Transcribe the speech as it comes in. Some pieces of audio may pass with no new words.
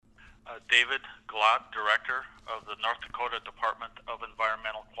David Glatt, Director of the North Dakota Department of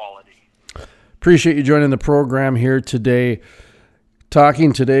Environmental Quality. Appreciate you joining the program here today.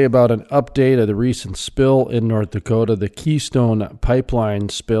 Talking today about an update of the recent spill in North Dakota. The Keystone pipeline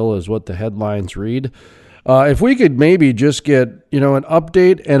spill is what the headlines read. If we could maybe just get, an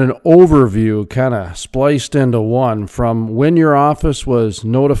update and an overview kind of spliced into one from when your office was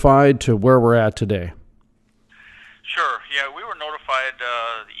notified to where we're at today. Sure. Yeah, we were notified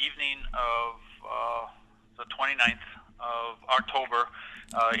the evening of the 29th of October,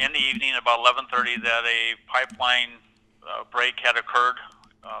 in the evening about 11:30, that a pipeline break had occurred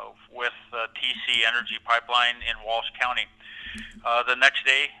with TC Energy Pipeline in Walsh County. The next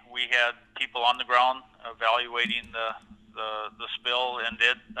day, we had people on the ground evaluating the spill and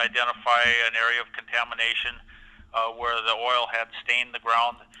did identify an area of contamination where the oil had stained the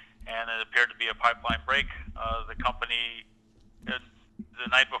ground, and it appeared to be a pipeline break. The company, the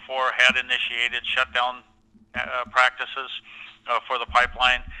night before, had initiated shutdown practices for the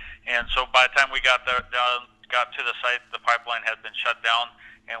pipeline, and so by the time we got to the site, the pipeline had been shut down,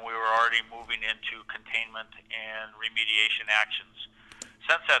 and we were already moving into containment and remediation actions.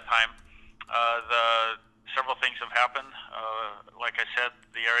 Since that time, several things have happened. Like I said,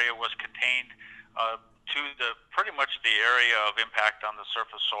 the area was contained to pretty much the area of impact on the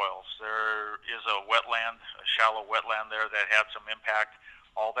surface soils. There is a wetland, a shallow wetland there that had some impact.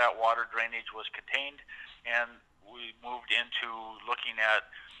 All that water drainage was contained, and we moved into looking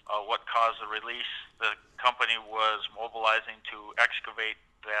at what caused the release. The company was mobilizing to excavate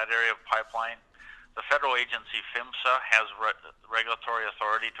that area of pipeline. The federal agency PHMSA has regulatory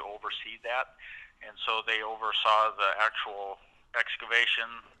authority to oversee that, and so they oversaw the actual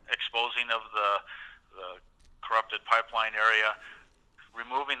excavation, exposing of the corrupted pipeline area,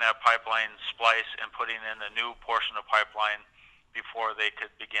 removing that pipeline splice, and putting in a new portion of pipeline before they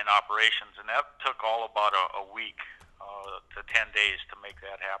could begin operations. And that took all about a week to 10 days to make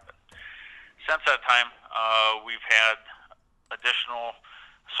that happen. Since that time, we've had additional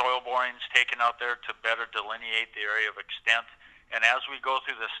soil borings taken out there to better delineate the area of extent. And as we go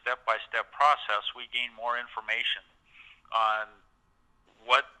through this step-by-step process, we gain more information on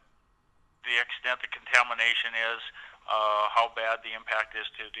what the extent of contamination is, how bad the impact is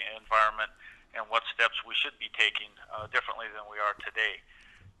to the environment, and what steps we should be taking differently than we are today.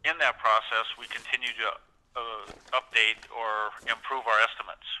 In that process, we continue to update or improve our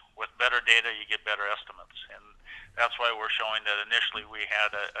estimates. With better data, you get better estimates, and that's why we're showing that initially we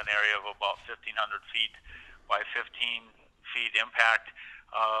had an area of about 1,500 feet by 15 feet impact,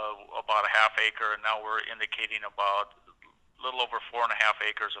 about a half acre, and now we're indicating about a little over 4.5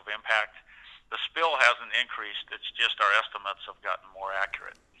 acres of impact. The spill hasn't increased, it's just our estimates have gotten more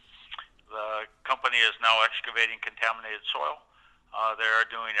accurate. The company is now excavating contaminated soil. They are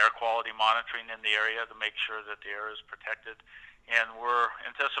doing air quality monitoring in the area to make sure that the air is protected, and we're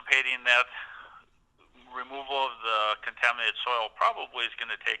anticipating that removal of the contaminated soil probably is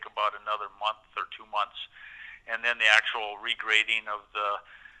going to take about another month or 2 months, and then the actual regrading of the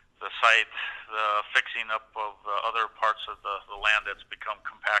site, the fixing up of other parts of the land that's become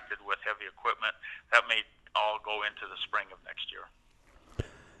compacted with heavy equipment, that may all go into the spring of next year.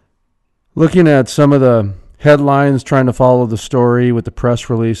 Looking at some of the headlines, trying to follow the story with the press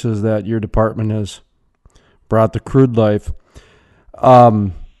releases that your department has brought to Crude life,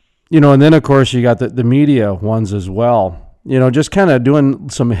 and then of course you got the media ones as well. Just kind of doing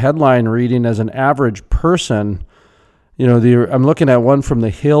some headline reading as an average person. I'm looking at one from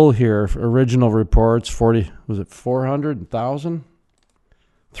the Hill here, original reports, 400,000?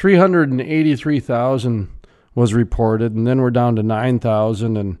 383,000 was reported, and then we're down to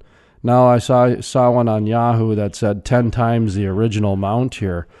 9,000, and now I saw one on Yahoo that said 10 times the original amount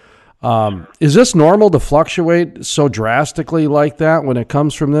here. Is this normal to fluctuate so drastically like that when it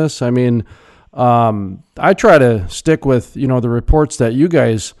comes from this? I mean, I try to stick with, the reports that you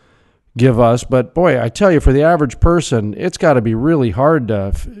guys give us, but boy, I tell you, for the average person, it's got to be really hard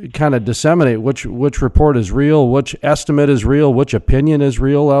to kind of disseminate which report is real, which estimate is real, which opinion is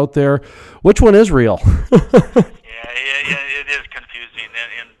real out there. Which one is real? Yeah, it is confusing,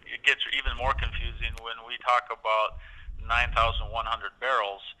 and it gets even more confusing when we talk about 9,100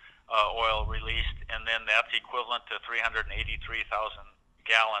 barrels oil released, and then that's equivalent to 383,000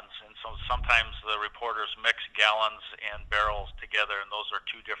 gallons, and so sometimes the reporters mix gallons and barrels together, and those are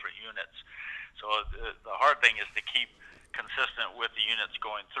two different units. So the hard thing is to keep consistent with the units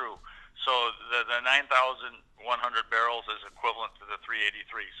going through. So the 9,100 barrels is equivalent to the 383,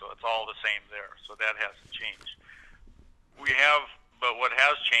 so it's all the same there. So that hasn't changed. But what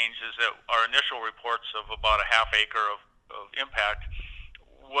has changed is that our initial reports of about a half acre of impact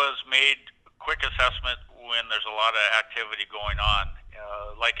was made a quick assessment when there's a lot of activity going on.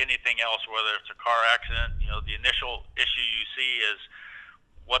 Like anything else, whether it's a car accident, the initial issue you see is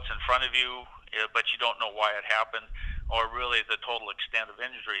what's in front of you, but you don't know why it happened, or really the total extent of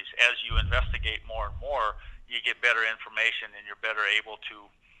injuries. As you investigate more and more, you get better information and you're better able to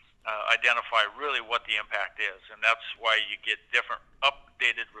identify really what the impact is. And that's why you get different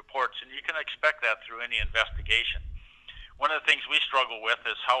updated reports, and you can expect that through any investigation. One of the things we struggle with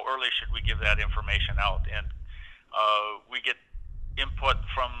is how early should we give that information out, and we get input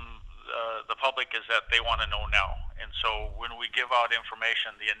from the public is that they want to know now. And so when we give out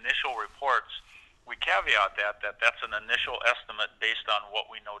information, the initial reports, we caveat that's an initial estimate based on what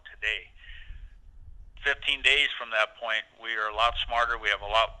we know today. 15 days from that point, we are a lot smarter. We have a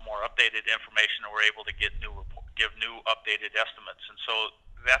lot more updated information, and we're able to give new updated estimates. And so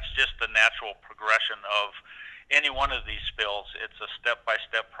that's just the natural progression of any one of these spills. It's a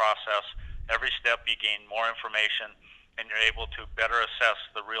step-by-step process. Every step you gain more information, and you're able to better assess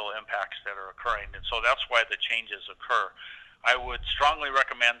the real impacts that are occurring. And so that's why the changes occur. I would strongly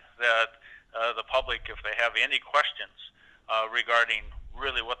recommend that the public, if they have any questions regarding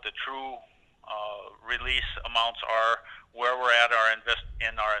really what the true release amounts are, where we're at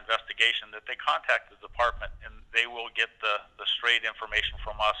in our investigation, that they contact the department, and they will get the straight information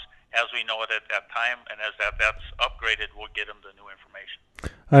from us as we know it at that time, and as that's upgraded, we'll get them the new information.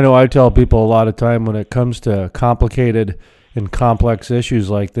 I know I tell people a lot of time when it comes to complicated and complex issues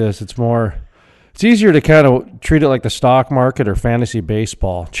like this, it's easier to kind of treat it like the stock market or fantasy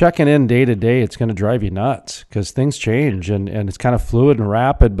baseball. Checking in day to day, it's going to drive you nuts because things change and it's kind of fluid and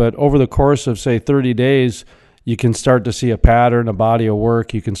rapid. But over the course of, say, 30 days, you can start to see a pattern, a body of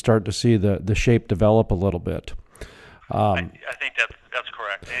work. You can start to see the shape develop a little bit. I think that's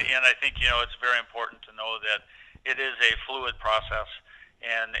correct. And I think, it's very important to know that it is a fluid process,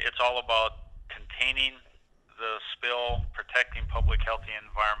 and it's all about containing the spill, protecting public health and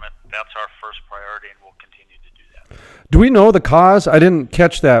environment. That's our first priority, and we'll continue to do that. Do we know the cause? I didn't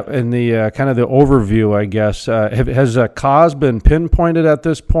catch that in the kind of the overview, I guess. Has a cause been pinpointed at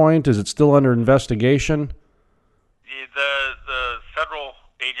this point? Is it still under investigation? The federal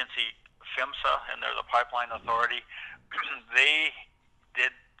agency, PHMSA, and they're the pipeline authority, they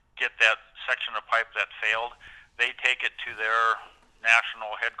did get that section of pipe that failed. They take it to their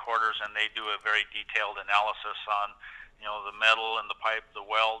national headquarters, and they do a very detailed analysis on, the metal and the pipe, the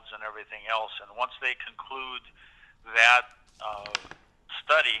welds, and everything else. And once they conclude that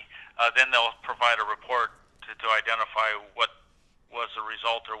study, then they'll provide a report to identify what was the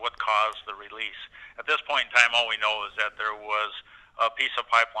result or what caused the release. At this point in time, all we know is that there was a piece of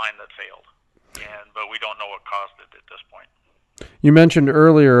pipeline that failed, but we don't know what caused it at this point. You mentioned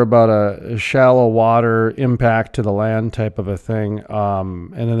earlier about a shallow water impact to the land type of a thing.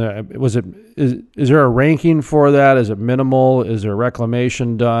 And then is there a ranking for that? Is it minimal? Is there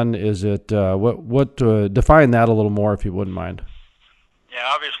reclamation done? Is it what define that a little more if you wouldn't mind? Yeah,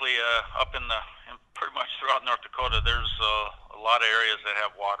 obviously up in pretty much throughout North Dakota, there's a lot of areas that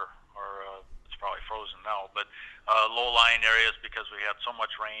have water, or it's probably frozen now, but low-lying areas because we had so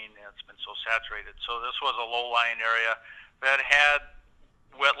much rain and it's been so saturated. So this was a low-lying area that had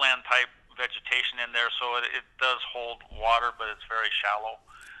wetland type vegetation in there, so it does hold water, but it's very shallow.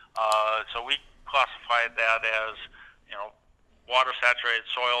 So we classified that as, water saturated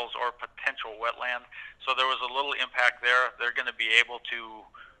soils or potential wetland. So there was a little impact there. They're going to be able to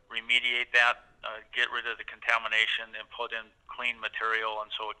remediate that, get rid of the contamination, and put in clean material, and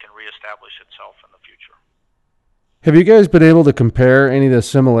so it can reestablish itself in the future. Have you guys been able to compare any of the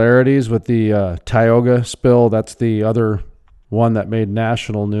similarities with the Tioga spill? That's the other one that made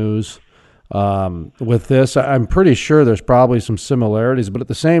national news. With this, I'm pretty sure there's probably some similarities, but at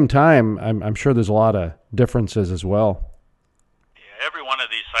the same time, I'm sure there's a lot of differences as well. Yeah, every one of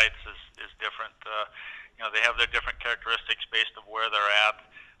these sites is different. They have their different characteristics based on where they're at,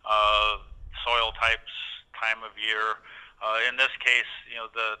 soil types, time of year. In this case,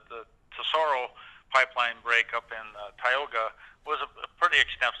 the Tesoro pipeline break up in Tioga was a pretty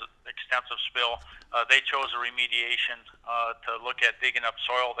extensive spill. They chose a remediation to look at digging up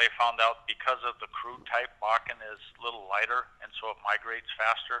soil. They found out because of the crude type, Bakken is a little lighter, and so it migrates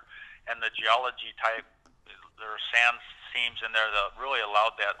faster. And the geology type, there are sand seams in there that really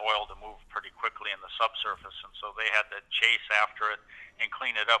allowed that oil to move pretty quickly in the subsurface, and so they had to chase after it and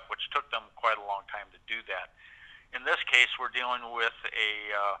clean it up, which took them quite a long time to do that. In this case, we're dealing with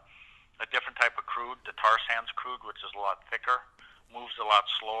a different type of crude, the tar sands crude, which is a lot thicker, moves a lot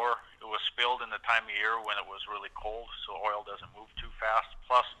slower. It was spilled in the time of year when it was really cold, so oil doesn't move too fast.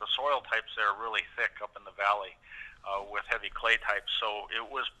 Plus, the soil types there are really thick up in the valley. with heavy clay types. So it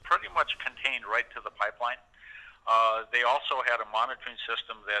was pretty much contained right to the pipeline. They also had a monitoring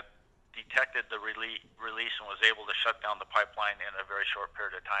system that detected the release and was able to shut down the pipeline in a very short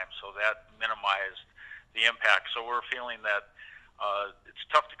period of time. So that minimized the impact. So we're feeling that it's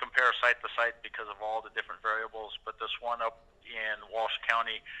tough to compare site to site because of all the different variables, but this one up in Walsh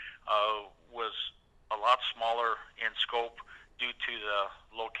County was a lot smaller in scope due to the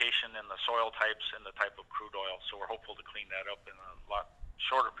location and the soil types and the type of crude oil. So we're hopeful to clean that up in a lot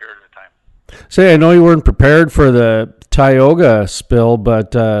shorter period of time. Say, I know you weren't prepared for the Tioga spill,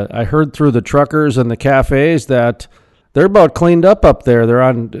 but I heard through the truckers and the cafes that they're about cleaned up there.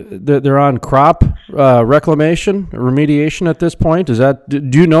 They're on crop reclamation, remediation at this point. Is that?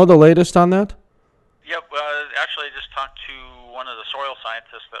 Do you know the latest on that? Yep. Actually, I just talked to one of the soil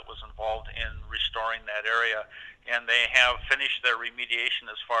scientists that was involved in restoring that area, and they have finished their remediation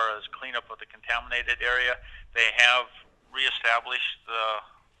as far as cleanup of the contaminated area. They have reestablished the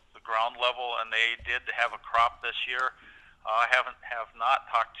ground level, and they did have a crop this year. I have not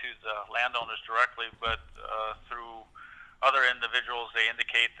talked to the landowners directly, but through other individuals, they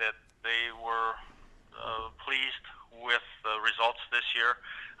indicate that they were pleased with the results this year.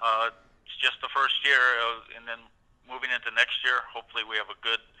 It's just the first year, and then moving into next year, hopefully we have a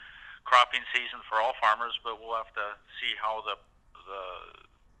good cropping season for all farmers, but we'll have to see how the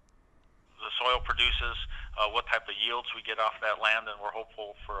soil produces, what type of yields we get off that land, and we're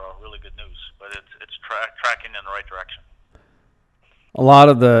hopeful for really good news. But it's tracking in the right direction. A lot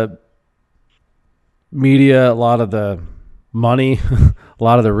of the media, a lot of the money, a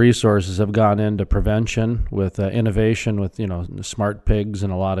lot of the resources have gone into prevention with innovation, with smart pigs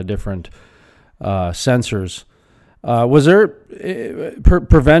and a lot of different sensors. Was there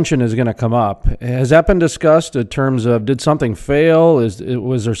prevention is going to come up? Has that been discussed in terms of did something fail?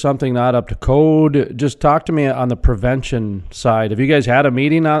 Was there something not up to code? Just talk to me on the prevention side. Have you guys had a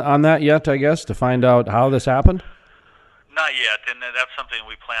meeting on that yet? I guess to find out how this happened. Not yet, and that's something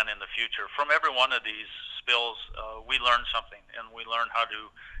we plan in the future. From every one of these spills, we learn something, and we learn how to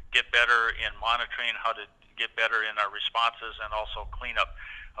get better in monitoring, how to get better in our responses, and also cleanup.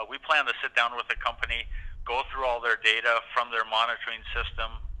 We plan to sit down with the company, go through all their data from their monitoring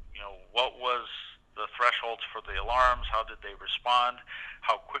system. What was the thresholds for the alarms? How did they respond?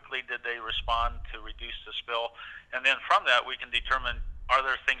 How quickly did they respond to reduce the spill? And then from that, we can determine, are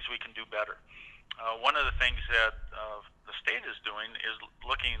there things we can do better? One of the things that the state is doing is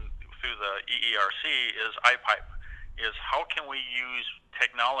looking through the EERC is iPipe, is how can we use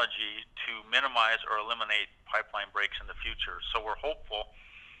technology to minimize or eliminate pipeline breaks in the future. So we're hopeful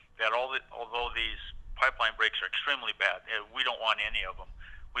that although these pipeline breaks are extremely bad, we don't want any of them.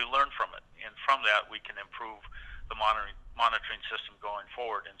 We learn from it, and from that we can improve the monitoring system going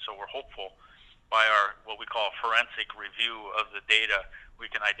forward. And so we're hopeful by our what we call forensic review of the data, we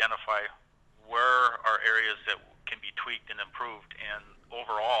can identify where are areas that can be tweaked and improved, and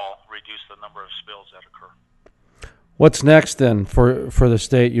overall reduce the number of spills that occur. What's next then for the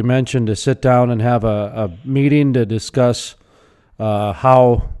state? You mentioned to sit down and have a meeting to discuss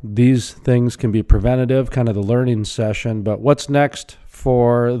how these things can be preventative, kind of the learning session. But what's next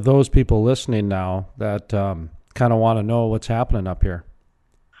for those people listening now that kind of want to know what's happening up here?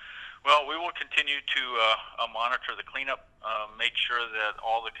 Well, we will continue to monitor the cleanup, make sure that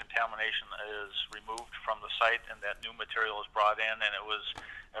all the contamination is removed from the site and that new material is brought in and it was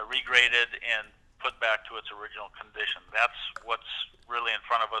regraded and put back to its original condition. That's what's really in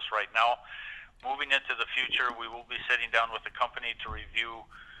front of us right now. Moving into the future, we will be sitting down with the company to review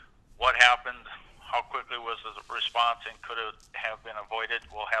what happened, how quickly was the response, and could it have been avoided.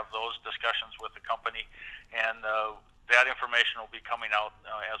 We'll have those discussions with the company, and that information will be coming out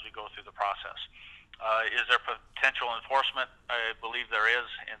as we go through the process. Is there potential enforcement? I believe there is,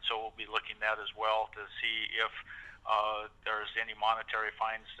 and so we'll be looking at that as well to see if there's any monetary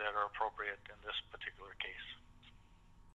fines that are appropriate in this particular case.